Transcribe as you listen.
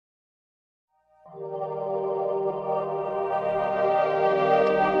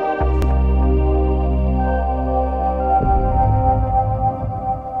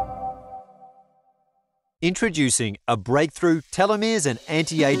Introducing a breakthrough telomeres and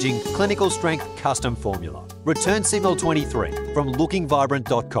anti-aging clinical strength custom formula. Return Signal 23 from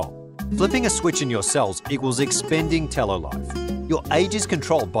lookingvibrant.com. Flipping a switch in your cells equals expending telolife. Your age is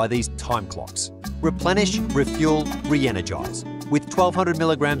controlled by these time clocks. Replenish, refuel, re-energize with 1200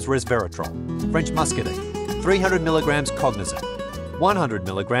 mg resveratrol, French muscadine, 300 mg cognizant, 100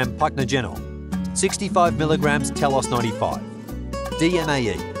 mg pycnogenol, 65 mg Telos 95,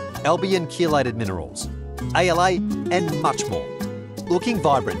 DMAE, Albion chelated minerals, ALA, and much more. Looking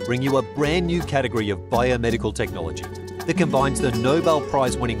Vibrant bring you a brand new category of biomedical technology that combines the Nobel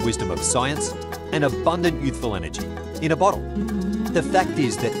Prize-winning wisdom of science and abundant youthful energy in a bottle. The fact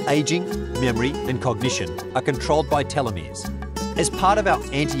is that aging, memory, and cognition are controlled by telomeres. As part of our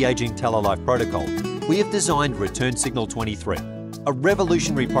anti-aging telolife protocol, we have designed Return Signal 23, a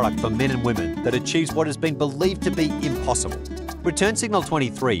revolutionary product for men and women that achieves what has been believed to be impossible. Return Signal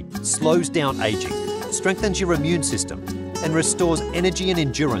 23 slows down aging, strengthens your immune system, and restores energy and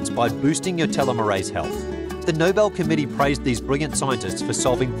endurance by boosting your telomerase health. The Nobel Committee praised these brilliant scientists for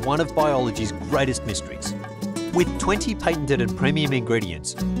solving one of biology's greatest mysteries. With 20 patented and premium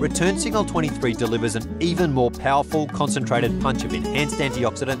ingredients, Return Signal 23 delivers an even more powerful, concentrated punch of enhanced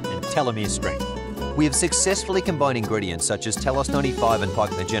antioxidant and telomere strength. We have successfully combined ingredients such as Telos 95 and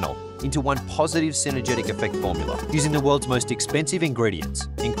pycnogenol into one positive synergetic effect formula using the world's most expensive ingredients,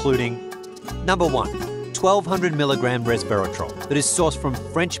 including Number 1. 1200 mg resveratrol that is sourced from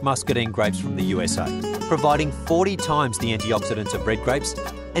French muscadine grapes from the USA, providing 40 times the antioxidants of red grapes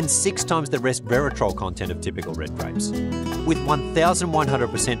and 6 times the resveratrol content of typical red grapes. With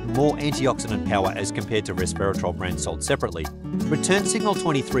 1,100% more antioxidant power as compared to resveratrol brands sold separately, Return Signal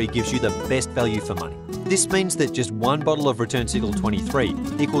 23 gives you the best value for money. This means that just one bottle of Return Signal 23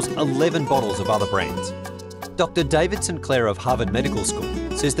 equals 11 bottles of other brands. Dr. David Sinclair of Harvard Medical School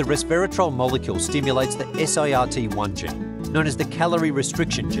says the resveratrol molecule stimulates the SIRT1 gene, known as the calorie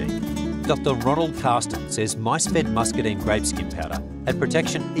restriction gene. Dr. Ronald Carsten says mice-fed muscadine grape skin powder had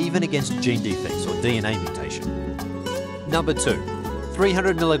protection even against gene defects or DNA mutation. Number 2.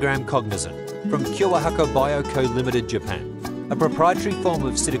 300 mg cognizant from Kyoahako Bio Co. Limited, Japan, a proprietary form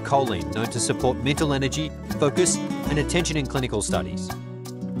of citicoline known to support mental energy, focus, and attention in clinical studies.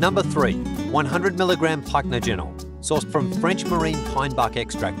 Number 3. 100 mg pycnogenol, sourced from French marine pine bark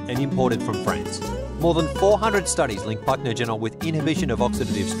extract and imported from France. More than 400 studies link pycnogenol with inhibition of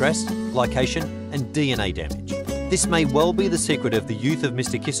oxidative stress, glycation, and DNA damage. This may well be the secret of the youth of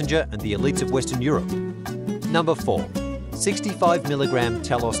Mr. Kissinger and the elites of Western Europe. Number 4. 65 mg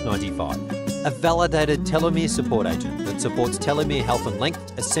Telos 95, a validated telomere support agent that supports telomere health and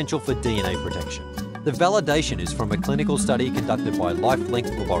length essential for DNA protection. The validation is from a clinical study conducted by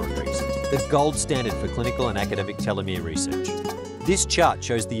LifeLength Laboratories, the gold standard for clinical and academic telomere research. This chart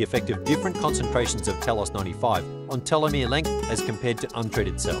shows the effect of different concentrations of Telos 95 on telomere length as compared to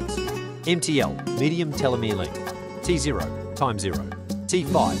untreated cells. MTL, medium telomere length, T0, time 0,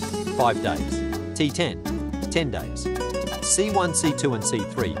 T5, 5 days, T10, 10 days. C1, C2 and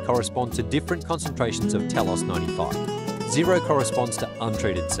C3 correspond to different concentrations of Telos 95. 0 corresponds to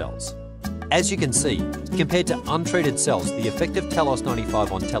untreated cells. As you can see, compared to untreated cells, the effect of Telos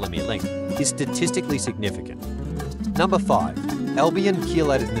 95 on telomere length is statistically significant. Number 5. Albion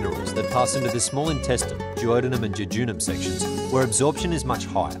chelated minerals that pass into the small intestine, duodenum and jejunum sections, where absorption is much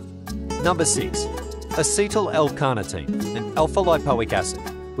higher. Number 6. Acetyl L-carnitine and alpha-lipoic acid,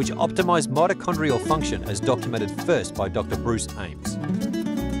 which optimise mitochondrial function as documented first by Dr. Bruce Ames.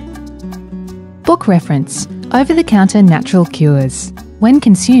 Book reference: over-the-counter natural cures. When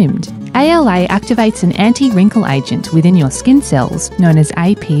consumed, ALA activates an anti-wrinkle agent within your skin cells known as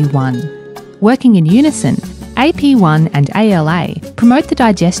AP1. Working in unison, AP1 and ALA promote the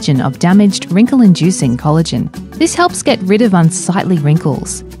digestion of damaged wrinkle-inducing collagen. This helps get rid of unsightly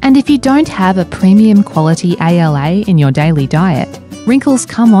wrinkles. And if you don't have a premium quality ALA in your daily diet, wrinkles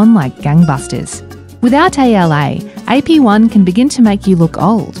come on like gangbusters. Without ALA, AP1 can begin to make you look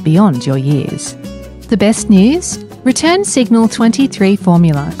old beyond your years. The best news? Return Signal 23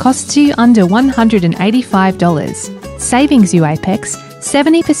 formula costs you under $185, savings you Apex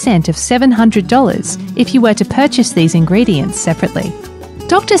 70% of $700 if you were to purchase these ingredients separately.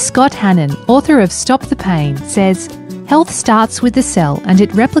 Dr. Scott Hannon, author of Stop the Pain, says, "Health starts with the cell and it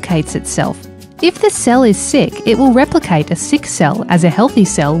replicates itself. If the cell is sick, it will replicate a sick cell as a healthy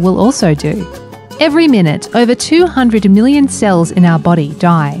cell will also do. Every minute, over 200 million cells in our body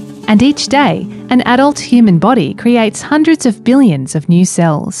die. And each day, an adult human body creates hundreds of billions of new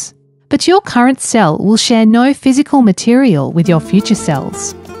cells. But your current cell will share no physical material with your future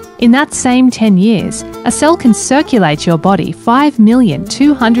cells. In that same 10 years, a cell can circulate your body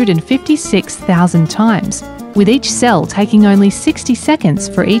 5,256,000 times, with each cell taking only 60 seconds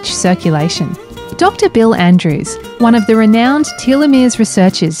for each circulation. Dr. Bill Andrews, one of the renowned telomeres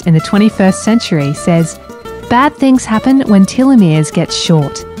researchers in the 21st century, says, "Bad things happen when telomeres get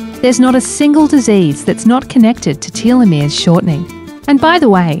short. There's not a single disease that's not connected to telomeres shortening. And by the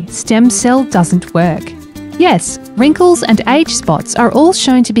way, stem cell doesn't work." Yes, wrinkles and age spots are all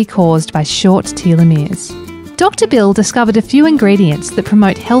shown to be caused by short telomeres. Dr. Bill discovered a few ingredients that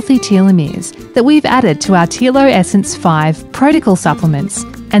promote healthy telomeres that we've added to our Telo Essence 5 Protocol supplements,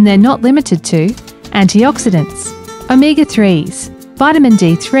 and they're not limited to antioxidants, omega-3s, vitamin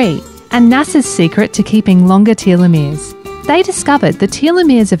D3, and NASA's secret to keeping longer telomeres. They discovered the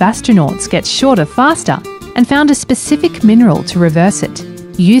telomeres of astronauts get shorter faster and found a specific mineral to reverse it,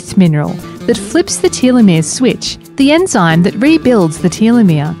 youth mineral, that flips the telomeres switch, the enzyme that rebuilds the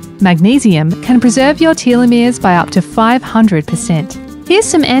telomere. Magnesium can preserve your telomeres by up to 500%. Here's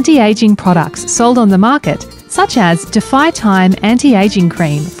some anti-aging products sold on the market, such as Defy Time Anti-Aging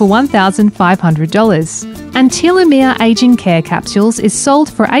Cream for $1,500, and Telomere Aging Care Capsules is sold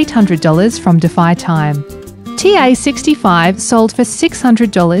for $800 from Defy Time. TA65 sold for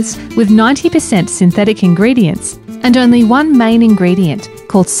 $600 with 90% synthetic ingredients and only one main ingredient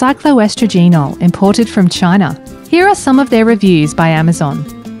called cycloestrogenol imported from China. Here are some of their reviews by Amazon.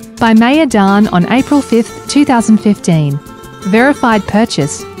 By Maya Dan on April 5th, 2015. Verified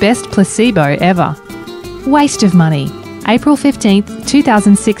purchase, best placebo ever. Waste of money. April 15th,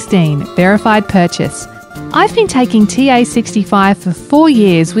 2016. Verified purchase. I've been taking TA65 for 4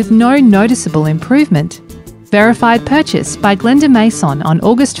 years with no noticeable improvement. Verified purchase by Glenda Mason on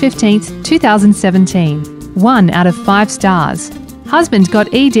August 15th, 2017. 1 out of 5 stars. Husband got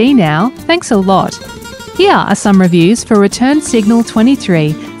ED now, thanks a lot. Here are some reviews for Return Signal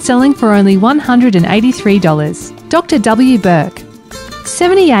 23, selling for only $183. Dr. W. Burke.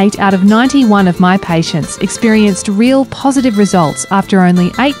 78 out of 91 of my patients experienced real positive results after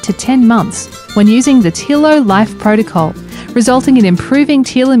only 8 to 10 months when using the Telo Life Protocol, resulting in improving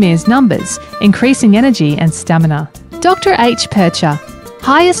telomeres numbers, increasing energy and stamina. Dr. H. Percher.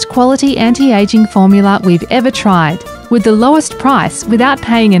 Highest quality anti-aging formula we've ever tried, with the lowest price without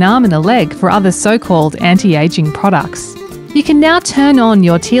paying an arm and a leg for other so-called anti-aging products. You can now turn on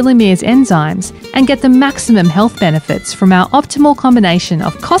your telomeres enzymes and get the maximum health benefits from our optimal combination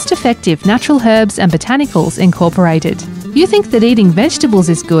of cost-effective natural herbs and botanicals incorporated. You think that eating vegetables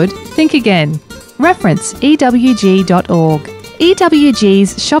is good? Think again. Reference ewg.org.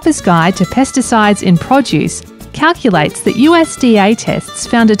 EWG's Shopper's Guide to Pesticides in Produce calculates that USDA tests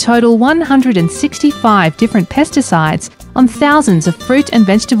found a total 165 different pesticides on thousands of fruit and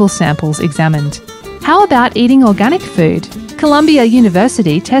vegetable samples examined. How about eating organic food? Columbia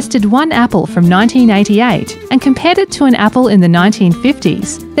University tested one apple from 1988 and compared it to an apple in the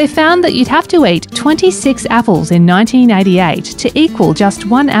 1950s. They found that you'd have to eat 26 apples in 1988 to equal just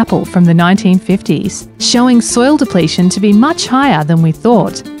one apple from the 1950s, showing soil depletion to be much higher than we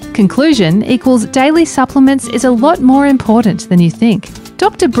thought. Conclusion equals daily supplements is a lot more important than you think.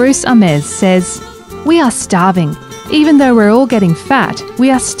 Dr. Bruce Ahmez says, "We are starving. Even though we're all getting fat, we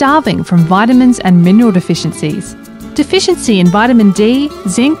are starving from vitamins and mineral deficiencies. Deficiency in vitamin D,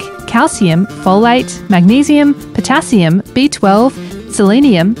 zinc, calcium, folate, magnesium, potassium, B12,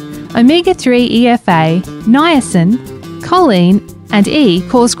 selenium, omega-3 EFA, niacin, choline, and E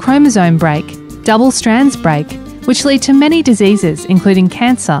cause chromosome break, double strands break, which lead to many diseases including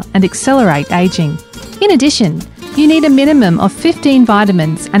cancer and accelerate aging. In addition, you need a minimum of 15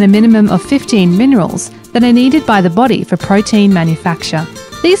 vitamins and a minimum of 15 minerals that are needed by the body for protein manufacture.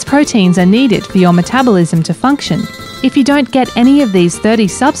 These proteins are needed for your metabolism to function. If you don't get any of these 30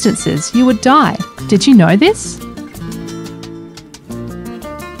 substances, you would die. Did you know this?"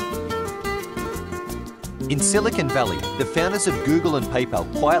 In Silicon Valley, the founders of Google and PayPal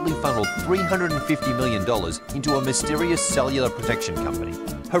quietly funneled $350 million into a mysterious cellular protection company.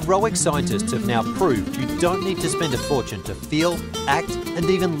 Heroic scientists have now proved you don't need to spend a fortune to feel, act, and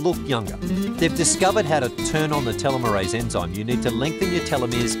even look younger. They've discovered how to turn on the telomerase enzyme you need to lengthen your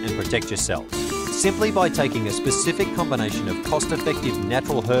telomeres and protect your cells, simply by taking a specific combination of cost-effective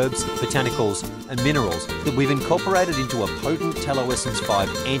natural herbs, botanicals, and minerals that we've incorporated into a potent Telo Essence 5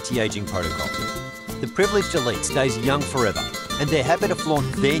 anti-aging protocol. The privileged elite stays young forever, and they're happy to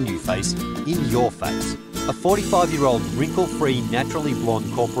flaunt their new face in your face. A 45-year-old wrinkle-free, naturally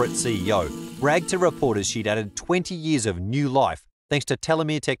blonde corporate CEO bragged to reporters she'd added 20 years of new life thanks to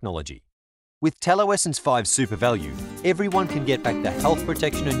telomere technology. With Telo Essence 5 Super Value, everyone can get back the health,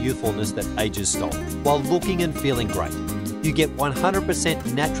 protection and youthfulness that ages stole, while looking and feeling great. You get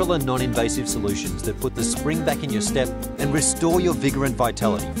 100% natural and non-invasive solutions that put the spring back in your step and restore your vigour and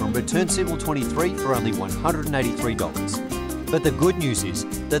vitality from Return Signal 23 for only $183. But the good news is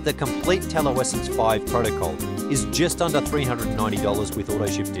that the complete Telloessence 5 protocol is just under $390 with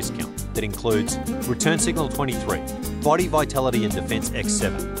AutoShip discount. That includes Return Signal 23, Body Vitality and Defence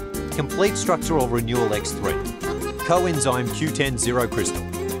X7, Complete Structural Renewal X3, Coenzyme Q10 Zero Crystal,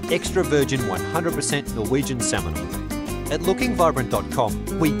 Extra Virgin 100% Norwegian Salmon Oil. At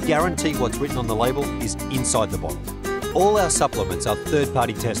lookingvibrant.com, we guarantee what's written on the label is inside the bottle. All our supplements are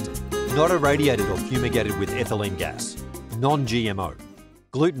third-party tested, not irradiated or fumigated with ethylene gas, non-GMO,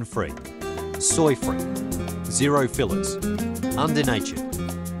 gluten-free, soy-free, zero fillers, under-natured,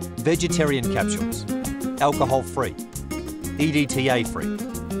 vegetarian capsules, alcohol-free, EDTA-free,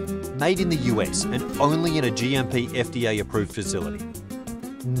 made in the US and only in a GMP FDA-approved facility.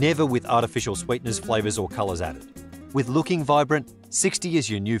 Never with artificial sweeteners, flavours or colours added. With Looking Vibrant, 60 is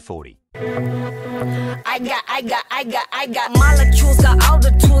your new 40. I got molecules, got all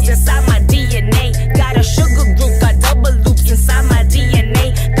the tools inside my DNA. Got a sugar group, got double loops inside my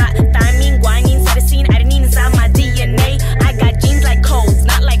DNA. Got thymine, guanine, cytosine, adenine inside my DNA. I got genes like codes,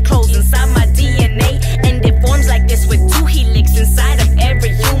 not like clothes inside my DNA. And it forms like this with 2 helix inside of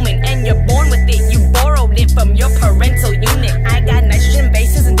every human. And you're born with it, you borrowed it from your parental unit. I got nitrogen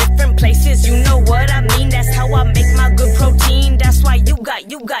bases in different places, you know what I mean. That's how I make my good protein. That's why you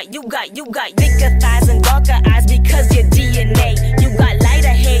got thicker thighs and darker eyes because your DNA. You got lighter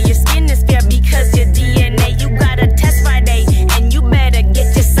hair, your skin is fair because your DNA. You gotta test Friday and you better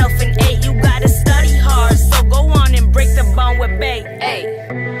get yourself an A. You gotta study hard, so go on and break the bond with Bay. Ay.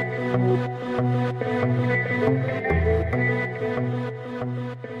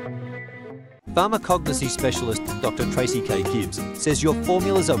 Pharmacognosy specialist Dr. Tracy K. Gibbs says your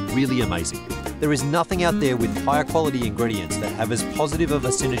formulas are really amazing. There is nothing out there with higher quality ingredients that have as positive of a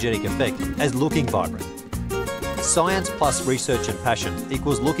synergetic effect as Looking Vibrant. Science plus research and passion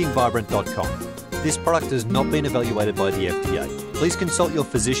equals lookingvibrant.com. This product has not been evaluated by the FDA. Please consult your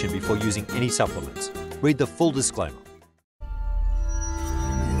physician before using any supplements. Read the full disclaimer.